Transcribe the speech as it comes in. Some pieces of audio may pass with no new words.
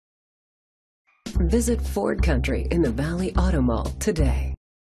Visit Ford Country in the Valley Auto Mall today.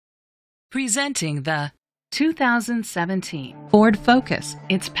 Presenting the 2017 Ford Focus.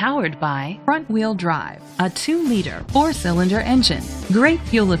 It's powered by front-wheel drive, a 2-liter 4-cylinder engine. Great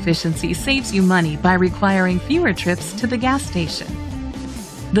fuel efficiency saves you money by requiring fewer trips to the gas station.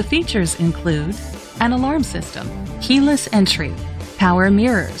 The features include an alarm system, keyless entry, power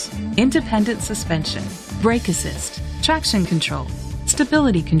mirrors, independent suspension, brake assist, traction control,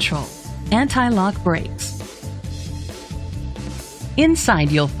 stability control, anti-lock brakes.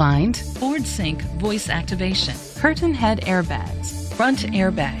 Inside you'll find Ford Sync voice activation, curtain head airbags, front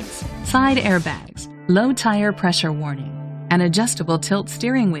airbags, side airbags, low tire pressure warning, an adjustable tilt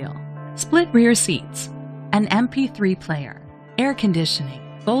steering wheel, split rear seats, an MP3 player, air conditioning,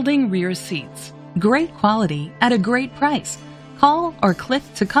 folding rear seats. Great quality at a great price. Call or click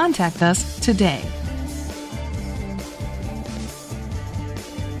to contact us today.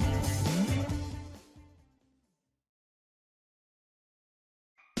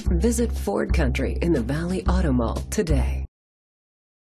 Visit Ford Country in the Valley Auto Mall today.